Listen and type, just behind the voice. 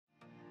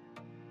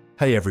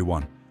Hey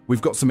everyone, we've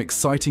got some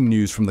exciting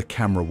news from the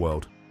camera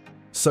world.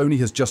 Sony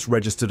has just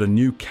registered a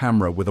new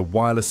camera with a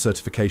wireless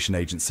certification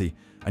agency,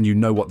 and you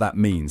know what that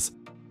means.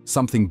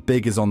 Something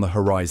big is on the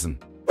horizon.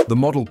 The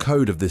model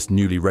code of this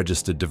newly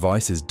registered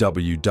device is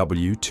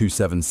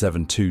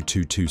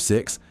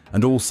WW2772226,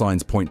 and all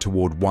signs point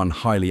toward one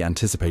highly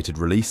anticipated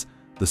release,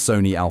 the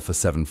Sony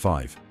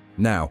A7V.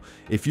 Now,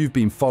 if you've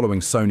been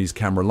following Sony's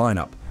camera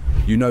lineup,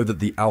 you know that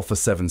the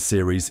A7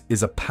 series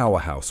is a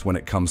powerhouse when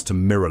it comes to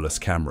mirrorless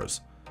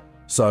cameras.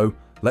 So,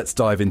 let's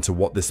dive into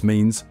what this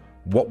means,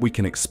 what we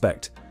can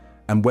expect,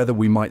 and whether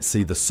we might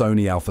see the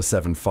Sony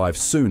A7V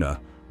sooner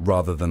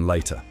rather than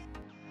later.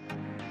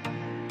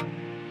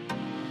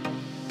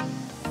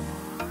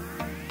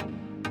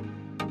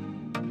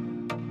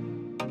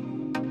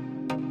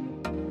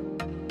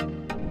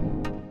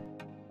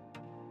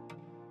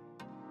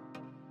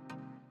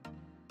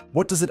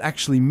 What does it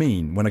actually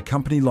mean when a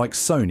company like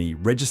Sony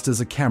registers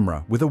a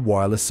camera with a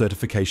wireless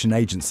certification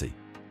agency?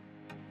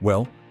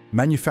 Well,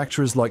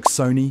 manufacturers like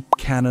Sony,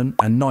 Canon,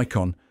 and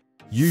Nikon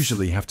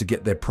usually have to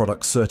get their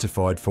products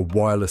certified for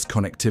wireless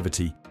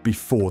connectivity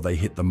before they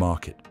hit the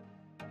market.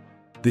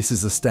 This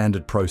is a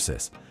standard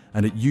process,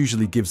 and it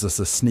usually gives us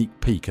a sneak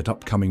peek at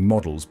upcoming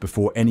models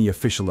before any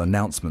official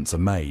announcements are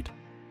made.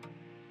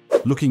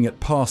 Looking at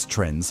past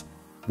trends,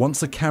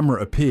 once a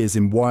camera appears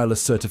in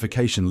wireless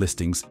certification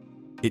listings,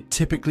 it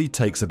typically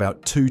takes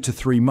about 2 to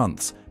 3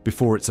 months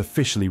before it's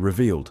officially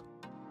revealed.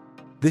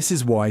 This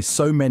is why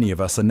so many of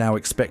us are now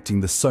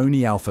expecting the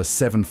Sony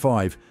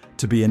A7V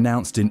to be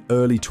announced in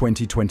early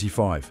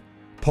 2025,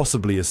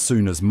 possibly as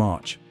soon as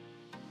March.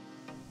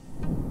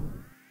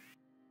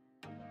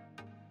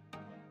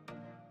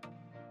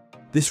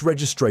 This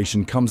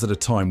registration comes at a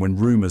time when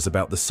rumors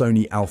about the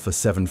Sony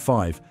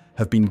A7V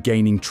have been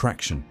gaining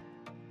traction.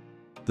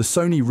 The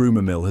Sony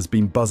rumor mill has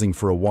been buzzing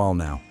for a while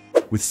now,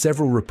 with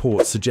several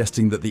reports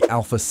suggesting that the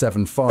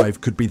A7V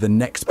could be the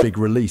next big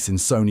release in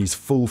Sony's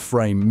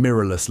full-frame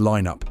mirrorless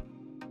lineup.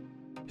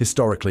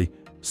 Historically,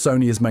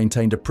 Sony has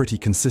maintained a pretty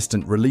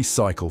consistent release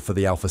cycle for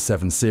the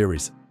A7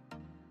 series.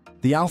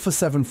 The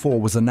A7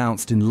 IV was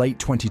announced in late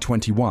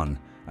 2021,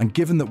 and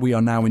given that we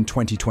are now in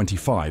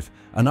 2025,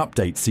 an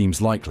update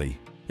seems likely.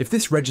 If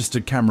this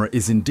registered camera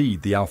is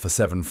indeed the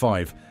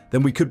A7V,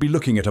 then we could be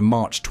looking at a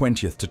March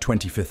 20th to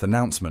 25th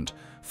announcement,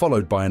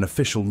 followed by an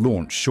official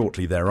launch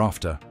shortly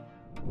thereafter.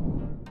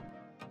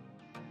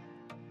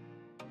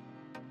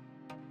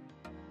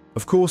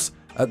 Of course,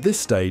 at this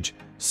stage,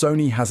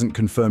 Sony hasn't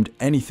confirmed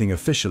anything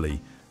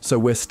officially, so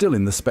we're still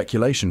in the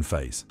speculation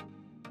phase.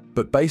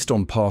 But based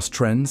on past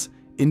trends,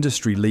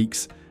 industry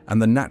leaks,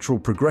 and the natural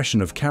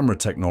progression of camera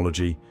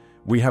technology,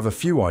 we have a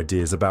few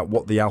ideas about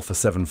what the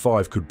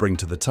A7V could bring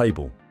to the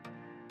table.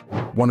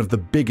 One of the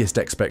biggest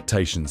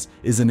expectations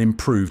is an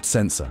improved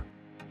sensor.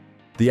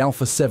 The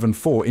A7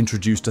 IV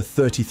introduced a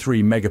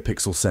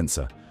 33-megapixel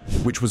sensor,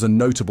 which was a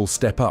notable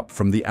step up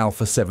from the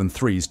A7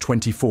 III's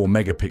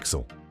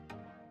 24-megapixel.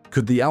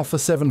 Could the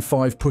A7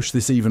 V push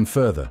this even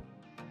further?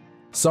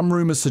 Some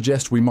rumors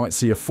suggest we might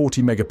see a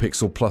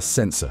 40-megapixel plus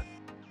sensor,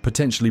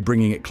 potentially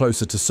bringing it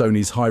closer to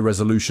Sony's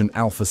high-resolution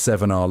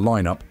A7R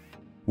lineup,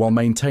 while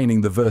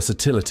maintaining the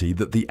versatility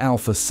that the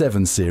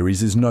A7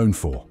 series is known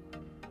for.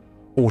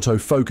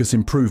 Autofocus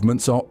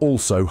improvements are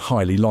also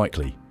highly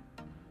likely.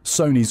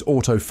 Sony's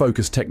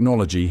autofocus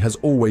technology has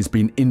always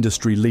been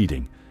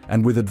industry-leading,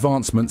 and with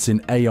advancements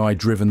in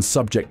AI-driven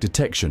subject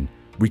detection,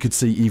 we could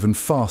see even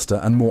faster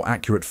and more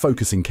accurate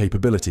focusing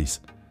capabilities.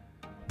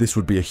 This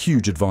would be a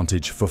huge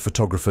advantage for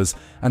photographers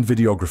and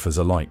videographers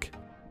alike.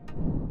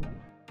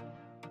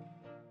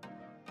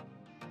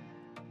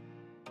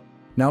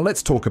 Now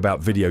let's talk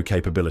about video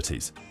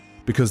capabilities,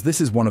 because this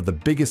is one of the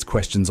biggest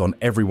questions on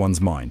everyone's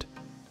mind.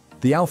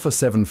 The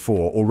A7 IV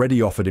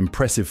already offered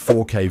impressive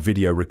 4K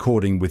video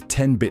recording with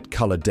 10-bit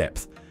color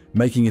depth,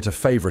 making it a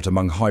favorite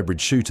among hybrid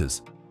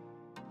shooters.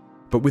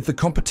 But with the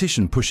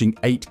competition pushing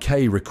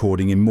 8K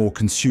recording in more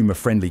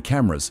consumer-friendly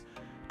cameras,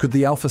 could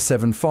the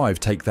A7 V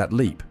take that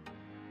leap?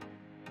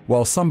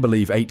 While some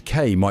believe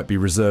 8K might be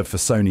reserved for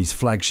Sony's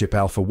flagship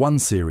A1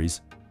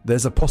 series,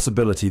 there's a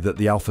possibility that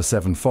the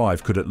A7 V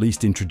could at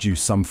least introduce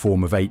some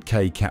form of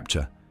 8K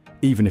capture,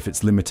 even if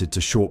it's limited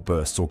to short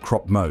bursts or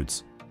cropped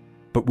modes.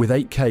 But with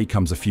 8K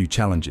comes a few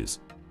challenges: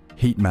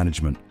 heat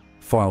management,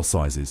 file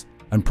sizes,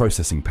 and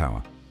processing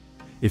power.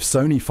 If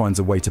Sony finds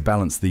a way to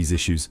balance these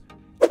issues,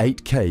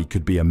 8K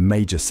could be a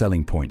major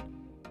selling point,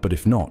 but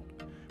if not,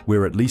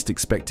 we're at least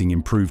expecting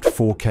improved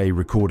 4K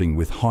recording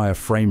with higher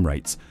frame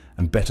rates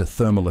and better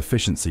thermal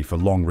efficiency for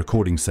long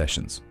recording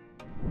sessions.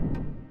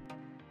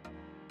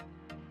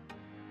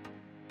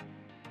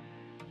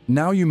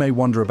 Now you may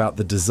wonder about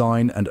the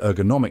design and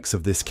ergonomics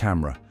of this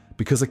camera,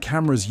 because a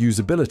camera's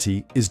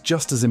usability is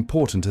just as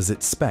important as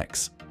its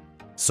specs.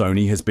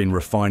 Sony has been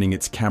refining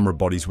its camera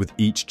bodies with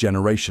each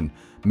generation,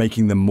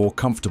 making them more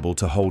comfortable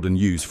to hold and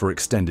use for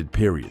extended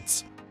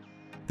periods.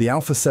 The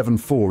A7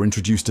 IV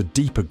introduced a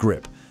deeper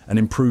grip and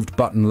improved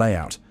button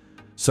layout,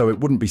 so it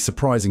wouldn't be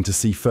surprising to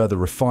see further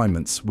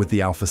refinements with the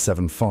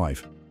A7 V.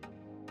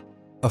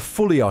 A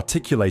fully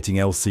articulating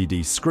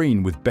LCD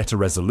screen with better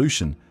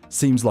resolution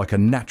seems like a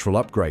natural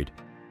upgrade,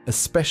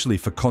 especially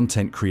for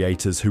content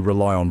creators who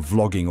rely on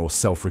vlogging or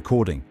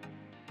self-recording.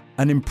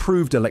 An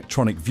improved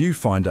electronic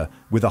viewfinder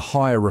with a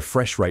higher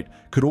refresh rate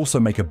could also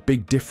make a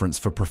big difference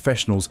for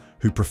professionals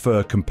who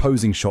prefer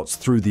composing shots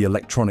through the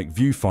electronic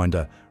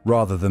viewfinder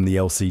rather than the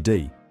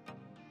LCD.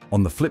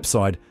 On the flip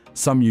side,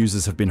 some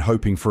users have been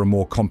hoping for a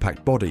more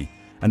compact body,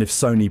 and if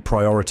Sony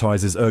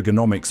prioritizes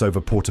ergonomics over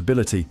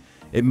portability,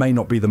 it may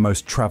not be the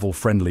most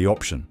travel-friendly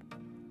option.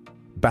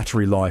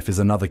 Battery life is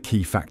another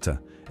key factor,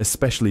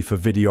 especially for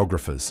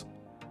videographers.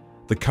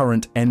 The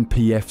current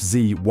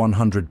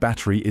NPFZ100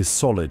 battery is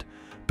solid,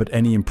 but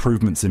any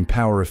improvements in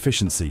power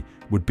efficiency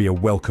would be a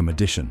welcome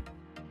addition.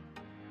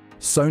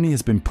 Sony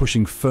has been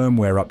pushing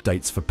firmware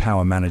updates for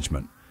power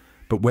management,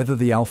 but whether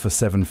the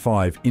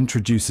A7V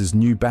introduces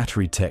new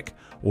battery tech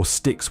or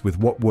sticks with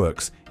what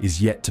works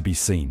is yet to be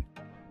seen.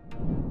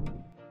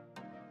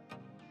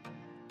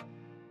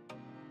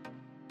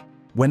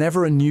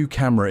 Whenever a new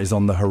camera is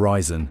on the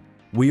horizon,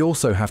 we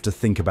also have to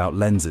think about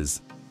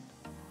lenses.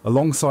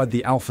 Alongside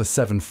the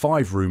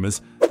A7V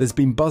rumors, there's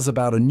been buzz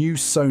about a new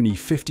Sony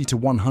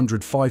 50-100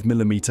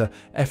 5mm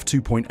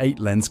f2.8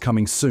 lens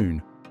coming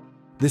soon.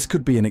 This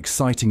could be an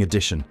exciting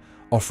addition,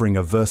 offering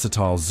a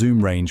versatile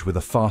zoom range with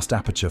a fast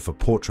aperture for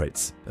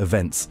portraits,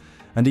 events,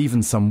 and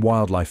even some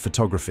wildlife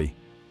photography.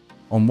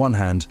 On one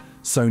hand,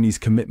 Sony's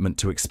commitment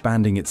to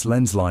expanding its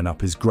lens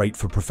lineup is great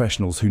for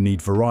professionals who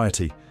need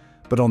variety,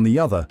 but on the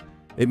other,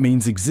 it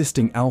means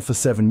existing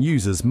A7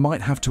 users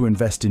might have to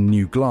invest in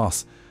new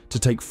glass to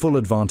take full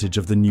advantage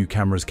of the new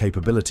camera's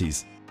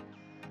capabilities.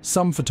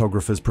 Some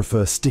photographers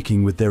prefer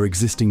sticking with their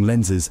existing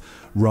lenses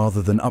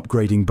rather than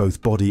upgrading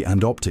both body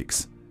and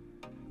optics.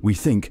 We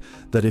think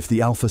that if the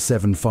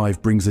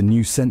A7V brings a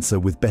new sensor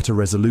with better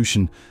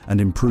resolution and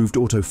improved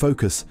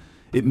autofocus,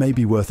 it may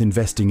be worth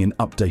investing in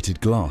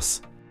updated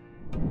glass.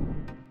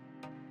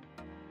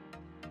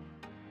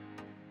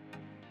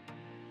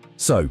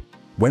 So,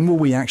 when will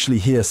we actually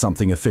hear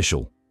something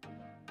official?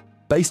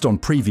 Based on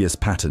previous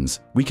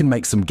patterns, we can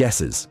make some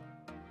guesses.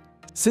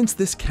 Since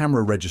this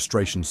camera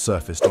registration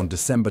surfaced on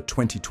December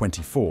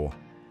 2024,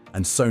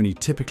 and Sony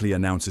typically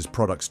announces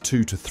products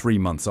 2 to 3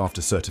 months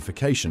after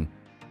certification,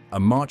 a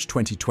March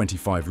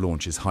 2025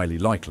 launch is highly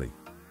likely.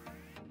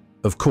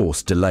 Of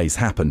course, delays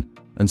happen,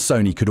 and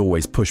Sony could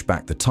always push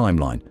back the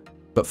timeline,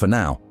 but for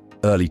now,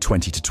 early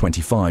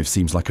 2025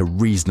 seems like a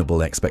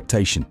reasonable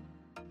expectation.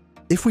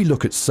 If we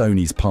look at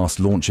Sony's past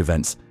launch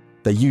events,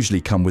 they usually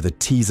come with a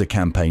teaser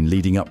campaign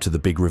leading up to the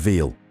big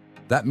reveal.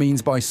 That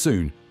means by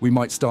soon, we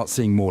might start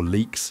seeing more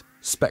leaks,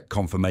 spec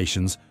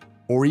confirmations,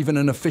 or even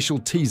an official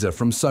teaser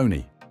from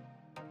Sony.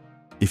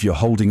 If you're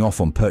holding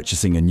off on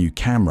purchasing a new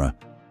camera,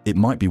 it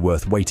might be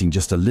worth waiting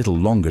just a little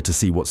longer to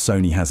see what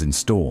Sony has in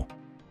store.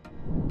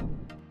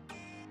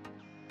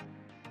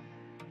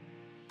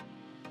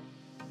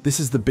 This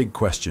is the big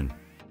question.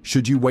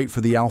 Should you wait for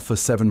the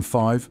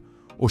A7V,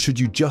 or should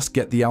you just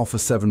get the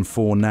A7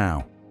 IV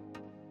now?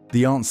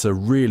 The answer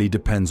really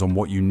depends on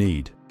what you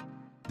need.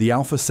 The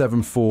A7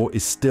 IV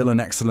is still an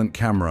excellent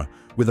camera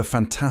with a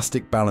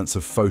fantastic balance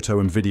of photo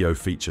and video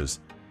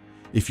features.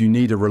 If you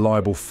need a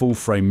reliable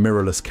full-frame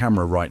mirrorless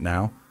camera right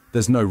now,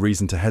 there's no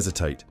reason to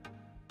hesitate.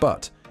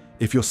 But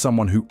if you're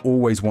someone who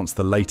always wants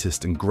the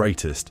latest and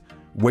greatest,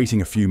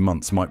 waiting a few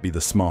months might be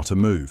the smarter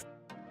move.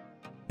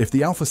 If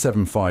the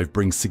A7V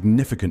brings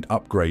significant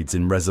upgrades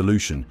in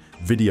resolution,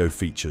 video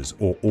features,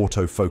 or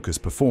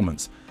autofocus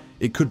performance,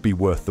 it could be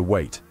worth the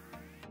wait.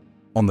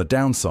 On the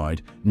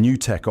downside, new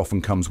tech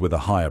often comes with a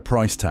higher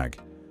price tag,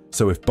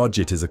 so if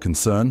budget is a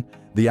concern,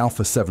 the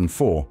A7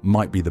 IV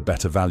might be the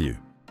better value.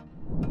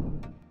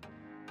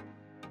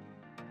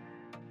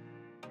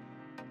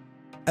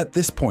 At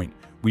this point,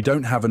 we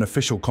don't have an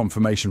official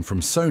confirmation from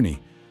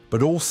Sony,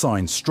 but all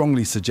signs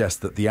strongly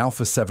suggest that the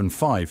A7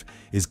 V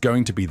is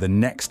going to be the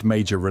next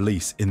major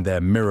release in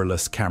their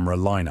mirrorless camera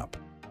lineup.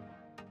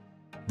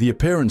 The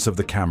appearance of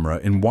the camera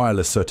in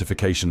wireless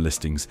certification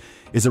listings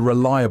is a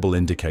reliable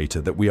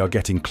indicator that we are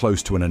getting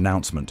close to an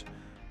announcement,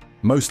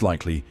 most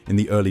likely in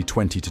the early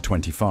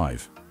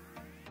 2025.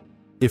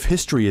 If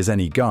history is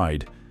any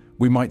guide,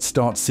 we might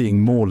start seeing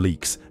more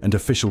leaks and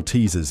official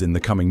teasers in the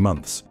coming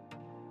months.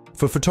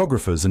 For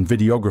photographers and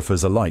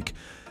videographers alike,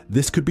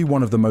 this could be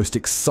one of the most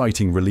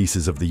exciting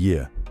releases of the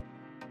year.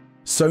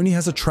 Sony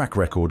has a track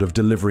record of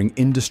delivering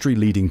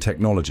industry-leading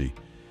technology,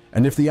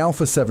 and if the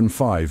A7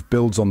 V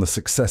builds on the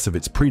success of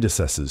its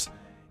predecessors,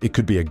 it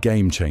could be a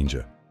game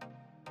changer.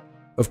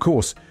 Of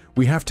course,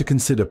 we have to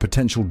consider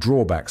potential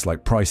drawbacks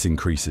like price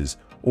increases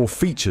or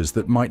features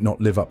that might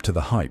not live up to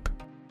the hype.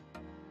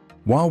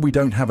 While we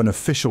don't have an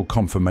official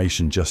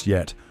confirmation just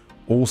yet,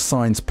 all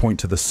signs point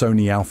to the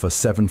Sony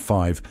A7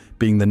 V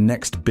being the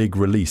next big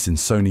release in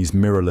Sony's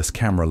mirrorless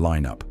camera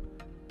lineup.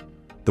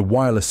 The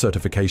wireless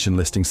certification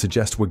listing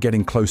suggests we're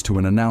getting close to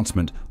an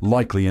announcement,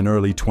 likely in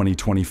early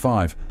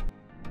 2025.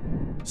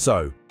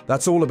 So,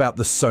 that's all about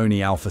the Sony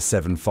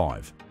A7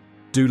 V.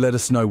 Do let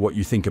us know what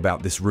you think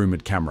about this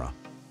rumored camera.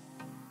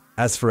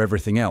 As for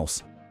everything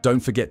else, Don't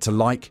forget to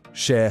like,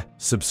 share,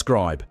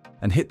 subscribe,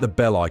 and hit the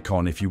bell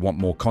icon if you want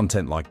more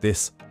content like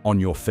this on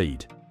your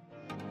feed.